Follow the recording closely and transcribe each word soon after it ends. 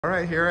All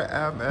right, here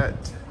I am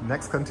at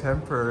Next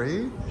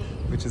Contemporary,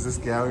 which is this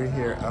gallery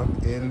here up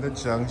in the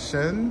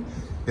Junction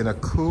in a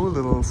cool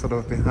little sort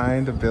of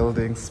behind the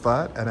building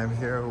spot. And I'm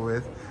here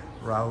with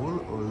Raoul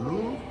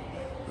Olu,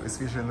 who is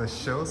featured in the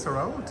show. So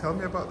Raoul, tell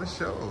me about the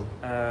show.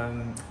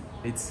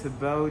 It's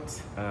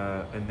about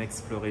an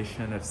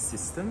exploration of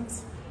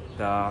systems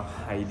that are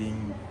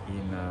hiding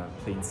in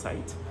plain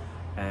sight.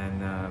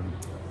 And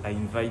I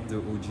invite the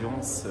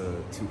audience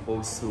to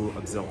also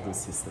observe those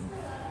systems.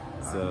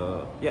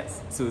 So yes,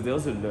 so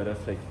there's a lot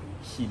of like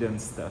hidden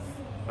stuff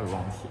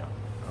around here.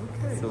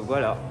 Okay. So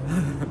voila.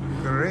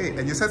 Great.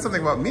 And you said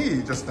something about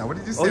me just now. What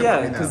did you say about me?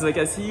 Oh yeah, because like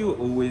I see you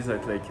always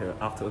at like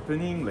art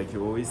opening, like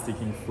you're always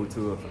taking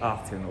photo of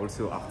art and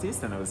also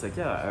artists. And I was like,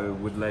 yeah, I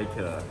would like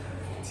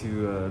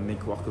to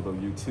make work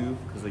about you too,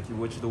 because like you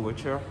watch The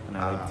Watcher, and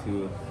I like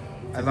to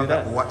I love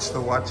that. Watch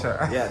The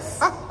Watcher. Yes.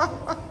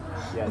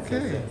 Yes.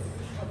 Okay. Yes.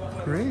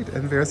 Great.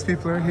 And there's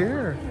people are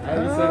here.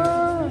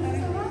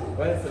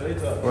 Ouais, ça va et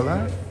toi?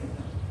 Voilà.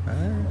 Hi.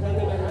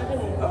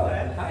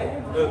 Hi.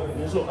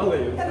 Bonjour. Ah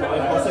ouais, vous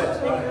parlez français.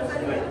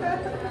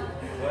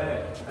 Ouais.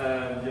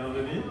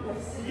 Bienvenue.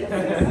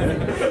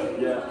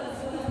 Yeah.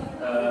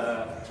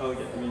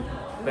 Okay.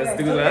 That's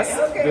Douglas.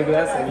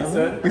 Douglas and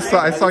Lisa.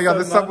 I saw you on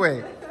the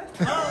subway.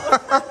 Yeah.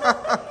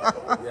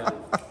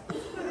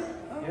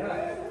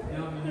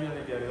 Bienvenue à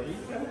la galerie.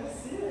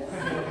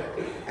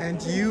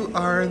 And you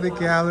are the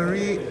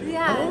gallery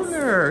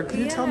owner. Can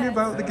you tell me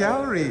about the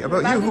gallery?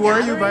 About you? Who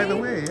are you, by the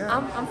way? Yeah.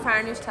 I'm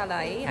Farnoosh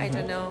Talai. I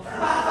don't know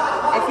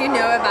if you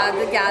know about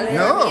the gallery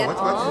at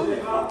all.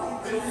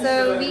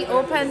 So we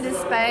opened this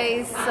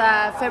space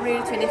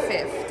February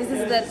 25th. This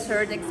is the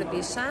third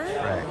exhibition.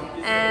 Right.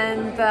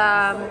 And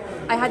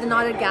I had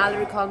another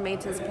gallery called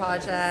Maytals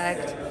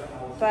Project.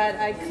 But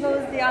I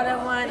closed the other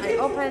one. I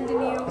opened a new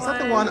one. Was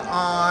that the one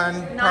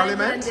on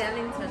Parliament?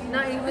 Dellington. No,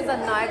 it was on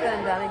Niagara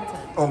and Dellington.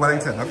 Oh,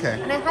 Wellington, okay.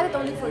 And I had it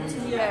only for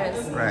 2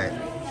 years. Right.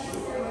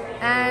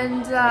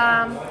 And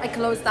I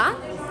closed that.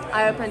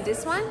 I opened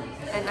this one,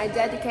 and I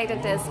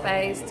dedicated the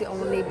space to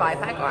only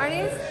BIPOC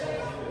artists.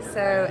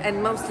 So,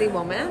 and mostly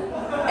women.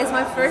 It's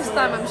my first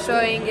time I'm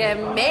showing a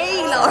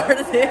male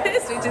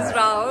artist, which is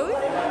Raoul.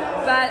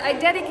 But I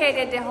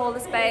dedicated the whole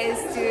space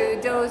to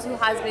those who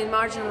has been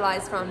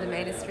marginalized from the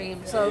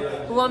mainstream. So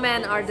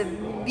women are the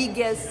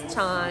biggest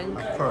chunk.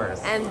 Of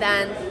course. And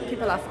then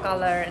people of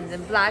color and the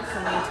black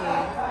community.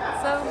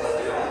 So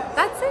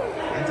that's it.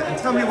 And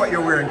tell me what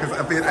you're wearing, because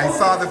I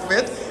saw the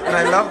fit, and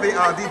I love the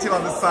detail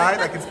on the side,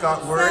 like it's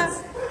got words.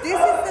 So, this is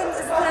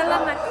the Stella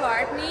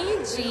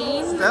McCartney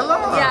jean.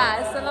 Stella?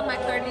 Yeah, Stella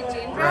McCartney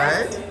jean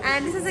dress. Right.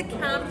 And this is a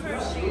camper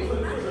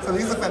shoe. So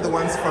these are the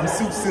ones from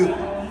Soup Soup.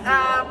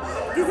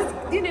 This is,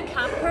 do you know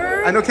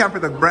Camper? I know Camper,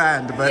 the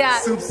brand, but yeah.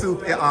 Soup Soup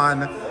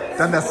on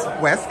Dundas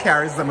West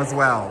carries them as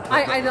well.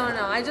 I don't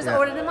know. I just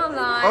ordered them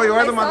online. Oh, you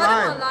ordered them online?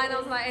 I saw them online. I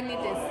was like, I need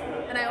this.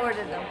 And I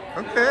ordered them.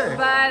 Okay.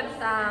 But,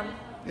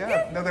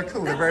 yeah, no, they're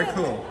cool. They're very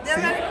cool. They're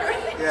very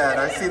cool. Yeah, and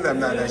I see them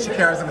now. She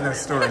carries them in her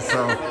stores.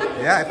 So,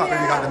 yeah, I thought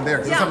maybe you got them there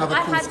because it's another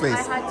cool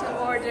space. I had to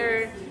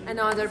order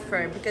another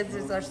pair because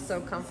these are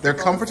so comfortable. They're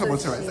comfortable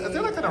too.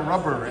 They're like kind of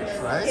rubberish,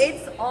 right?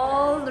 It's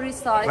all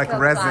recycled like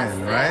resin,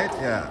 plastic. right?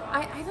 Yeah.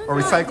 I don't or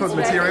know recycled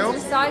materials?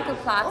 It's recycled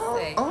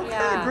plastic. Oh, okay,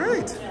 yeah.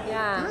 great.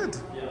 Yeah. Good.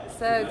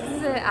 So this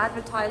is an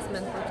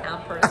advertisement for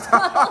campers.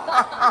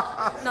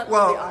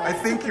 Well, I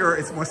think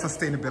it's more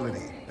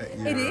sustainability that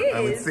you. It is. I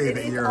would say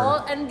that you're.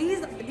 And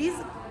these,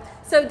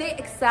 so they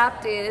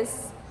accept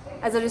this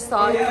as a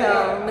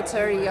recycled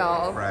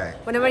material. Right.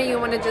 Whenever you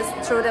want to just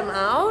throw them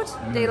out,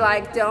 they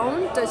like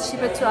don't. Just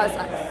ship it to us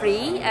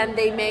free, and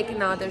they make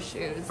another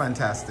shoes.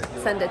 Fantastic.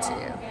 Send it to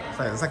you.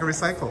 It's like a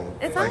recycle.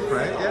 It's like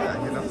right? Yeah,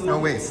 no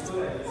waste.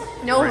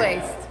 No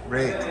Great. waste.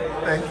 Great.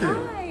 Thank you.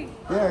 Hi.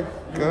 Yeah,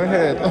 go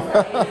ahead.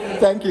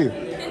 Thank you.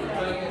 How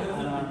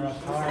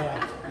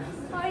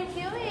are you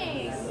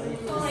doing?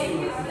 Thank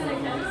you so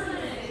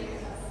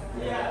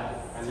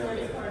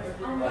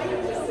much.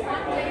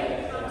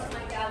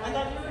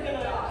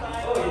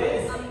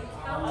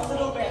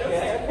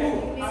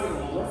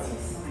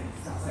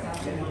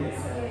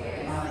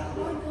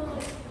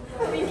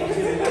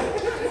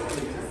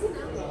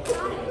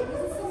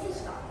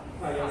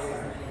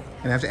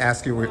 And I have to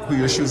ask you who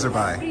your shoes are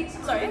by.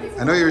 Sorry?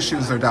 I know your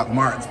shoes are Doc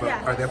Martens, but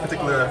are there a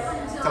particular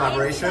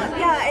collaboration?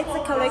 Yeah, it's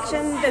a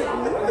collection.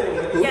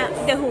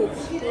 The Who.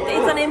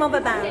 It's the name of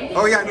a band.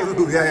 Oh yeah, I know the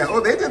Who. Yeah.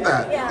 Oh, they did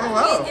that. Yeah, Oh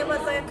wow. it was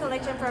a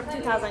collection from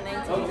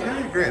 2019.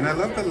 Okay, great. And I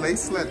love the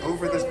lacelet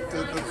over the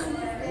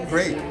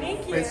great.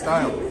 Thank you. Great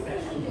style.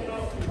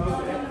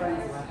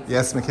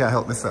 Yes, Mikia,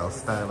 help myself.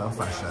 Style and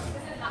fashion.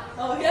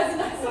 Oh, yes,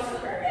 nice.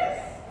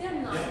 They're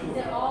nice.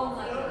 They're all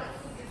nice.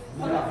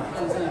 The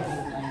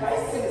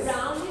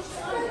brownish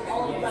one,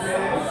 all brown.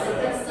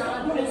 It's not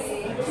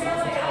really.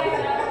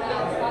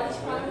 Brownish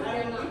one,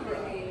 they're not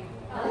really.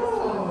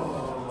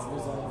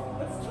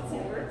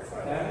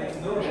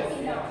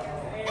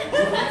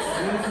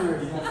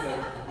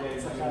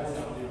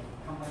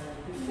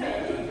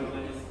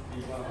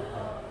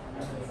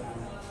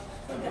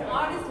 The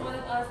artist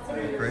wanted us to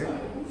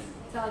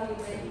tell you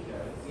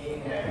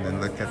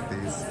look at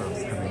these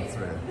folks coming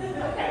through.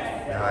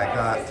 Now I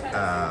got, isn't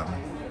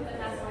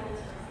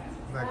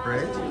that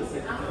great?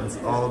 It's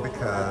all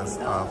because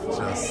of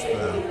just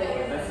the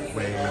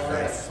way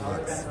this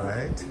looks,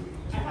 right?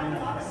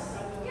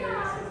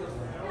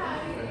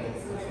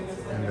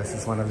 And this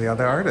is one of the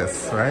other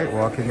artists, right?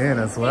 Walking in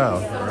as well,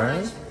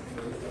 right?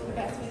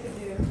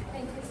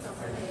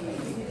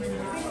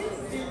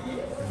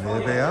 And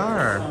there they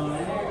are.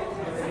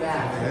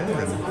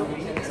 Good.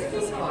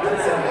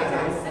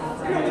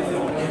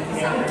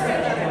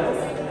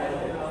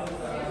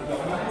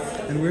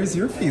 And where's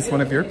your piece? One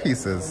of your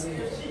pieces?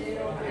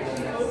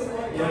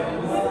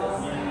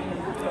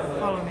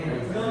 Follow me.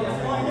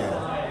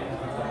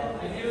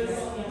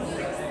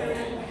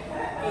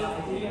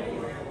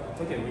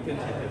 Okay, we can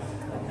check it.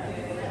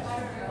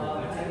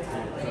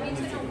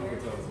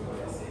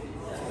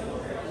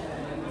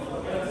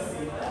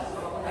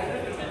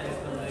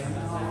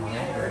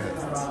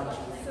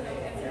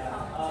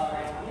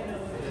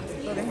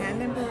 So the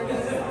hand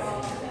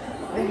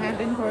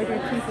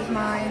embroidered piece is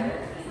mine.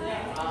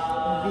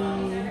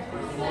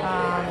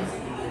 The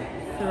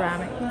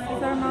ceramic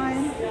pieces are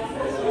mine.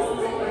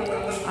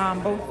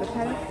 Both the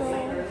pedestal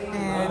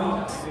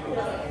and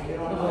the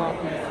wall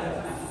pieces.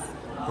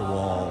 The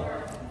wall.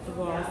 The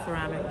wall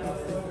ceramic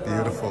pieces.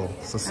 Beautiful.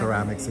 So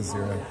ceramics is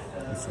your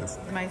pieces.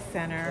 My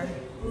center,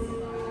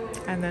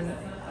 and then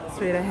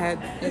straight ahead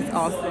is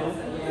also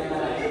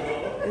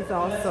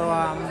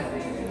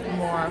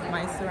more of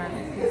my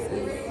ceramic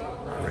pieces.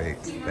 Great.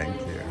 Thank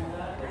you.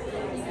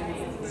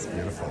 It's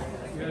beautiful.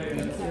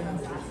 Thank you.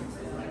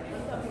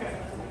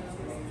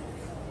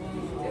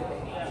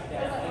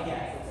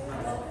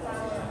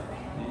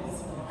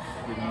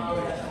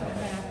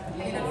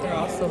 They're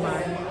also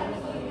mine.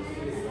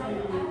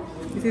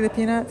 You see the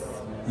peanuts?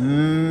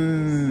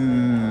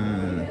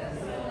 Mmm.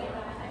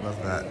 Love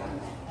that.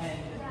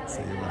 So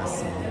you want to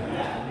see.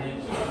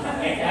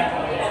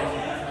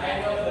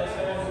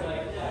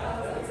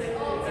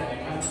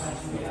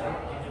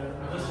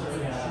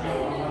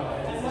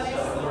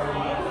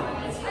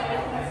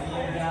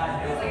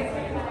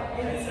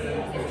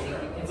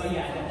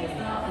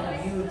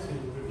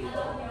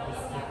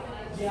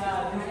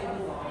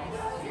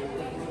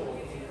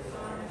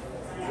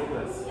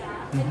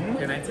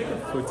 Can I take a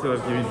photo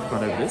of you in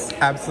front of this?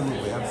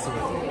 Absolutely,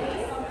 absolutely.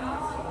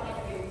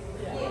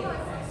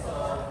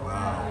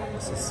 Wow,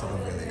 this is sort of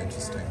really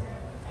interesting.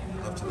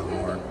 Love to know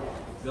more.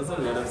 There's a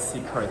lot of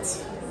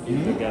secrets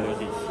in the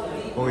gallery.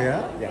 Oh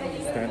yeah? Yeah,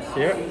 stand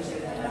here.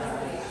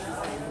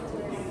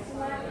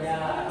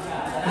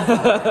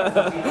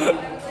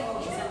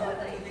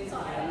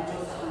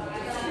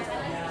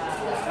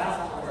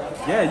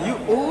 Yeah, you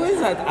always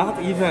at art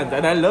event,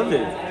 and I love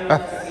it.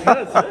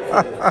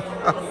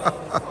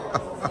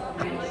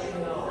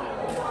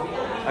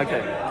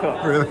 Okay, cool.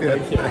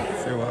 Brilliant. Thank you.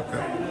 Thanks. You're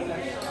welcome.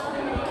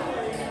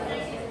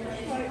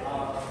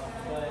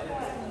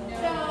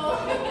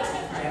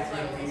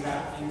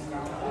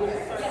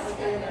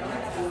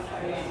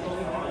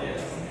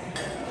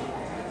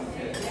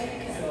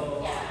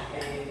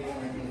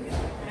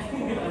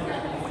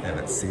 Okay,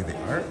 let's see the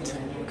art.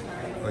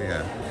 Oh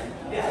yeah.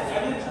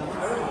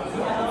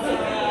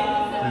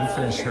 Didn't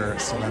finish her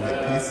ceramic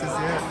pieces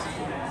yet.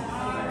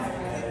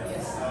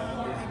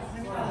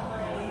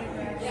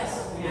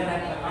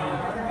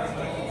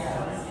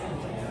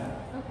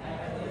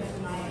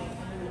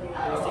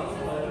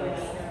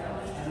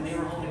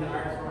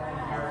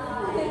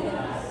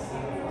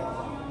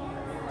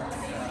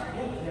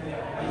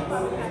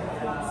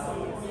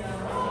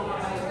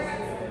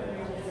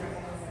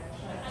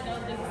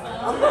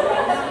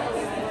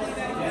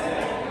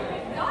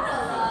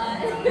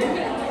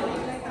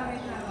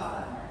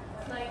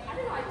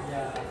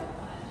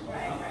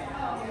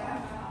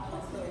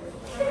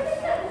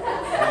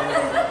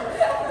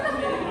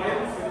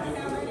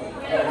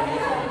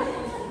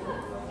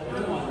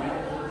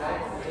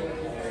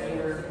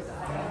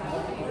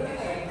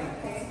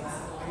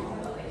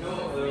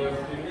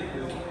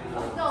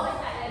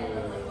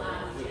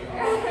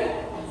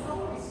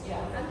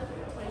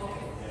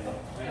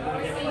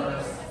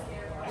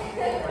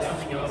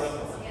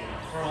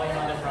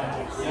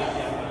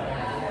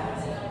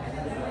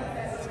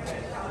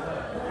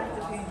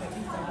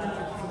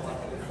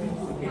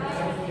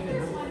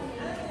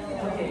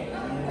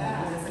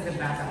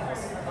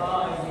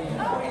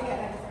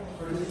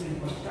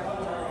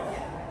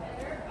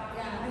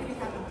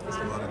 There's a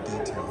lot of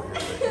detail here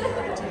that you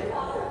have to.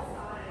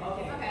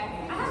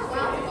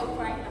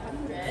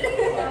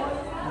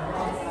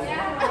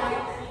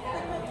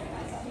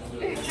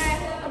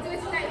 I'll do it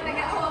tonight when I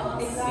get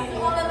home. Exactly.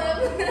 All of them.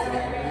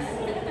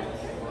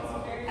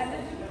 And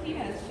then the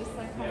peanuts just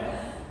like kind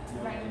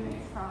of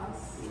running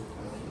across.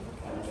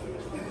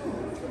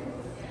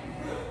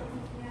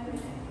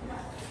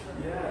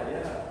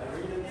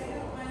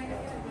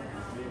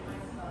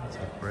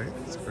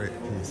 It's a great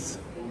piece.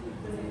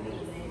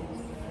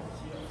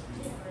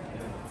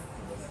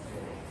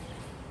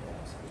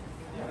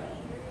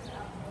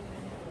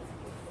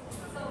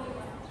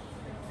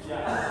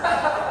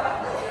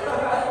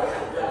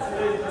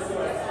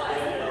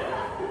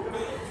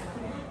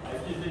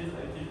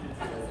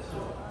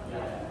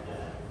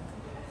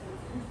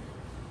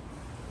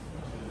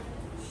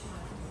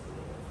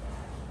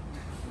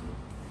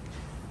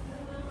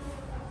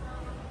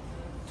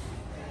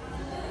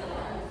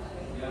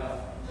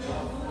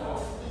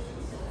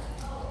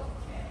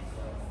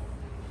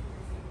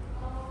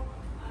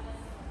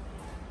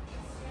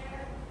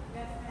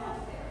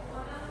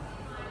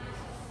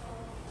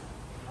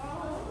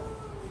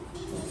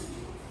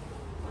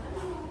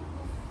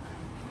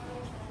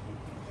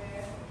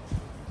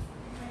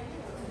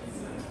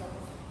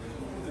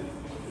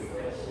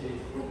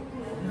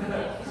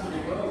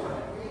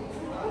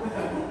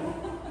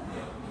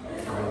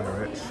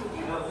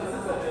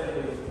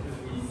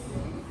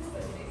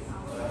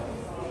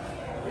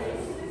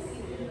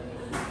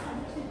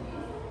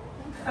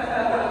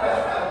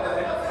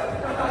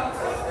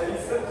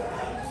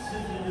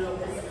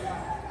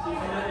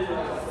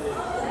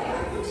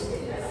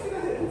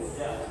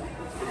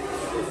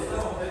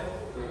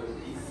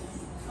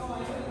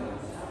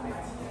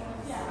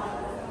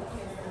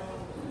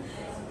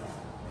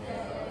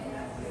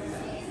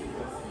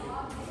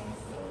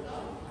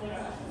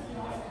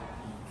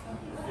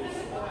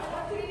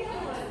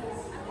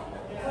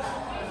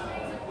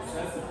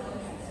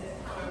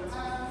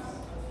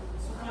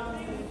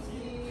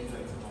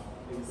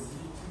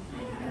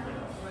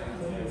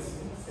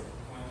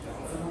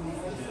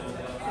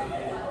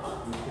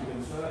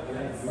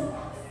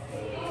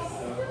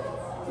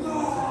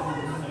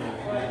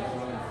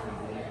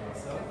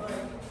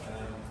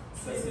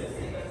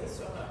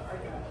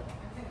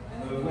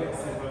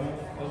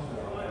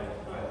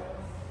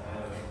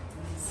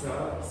 Ça,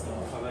 c'est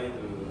un travail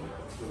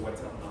de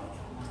watermark.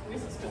 Oui,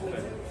 c'est ce que je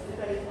fais.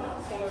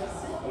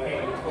 Ouais,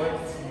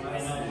 effectivement,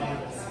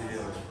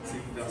 c'est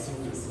une version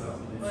de ça.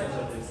 Ouais,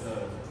 j'appelle ça.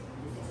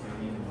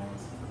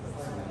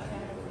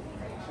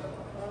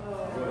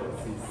 Ouais,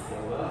 c'est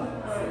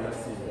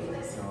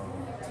ça.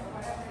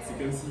 C'est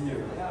comme si.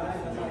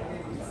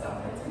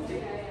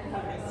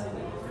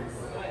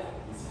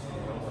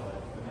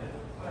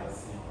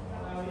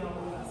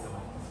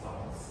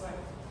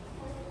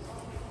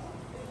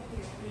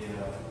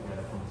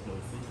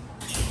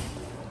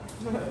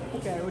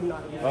 Okay, I would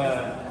not.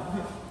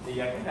 Et il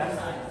y a quatre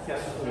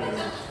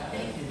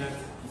peanuts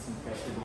qui sont cachés dans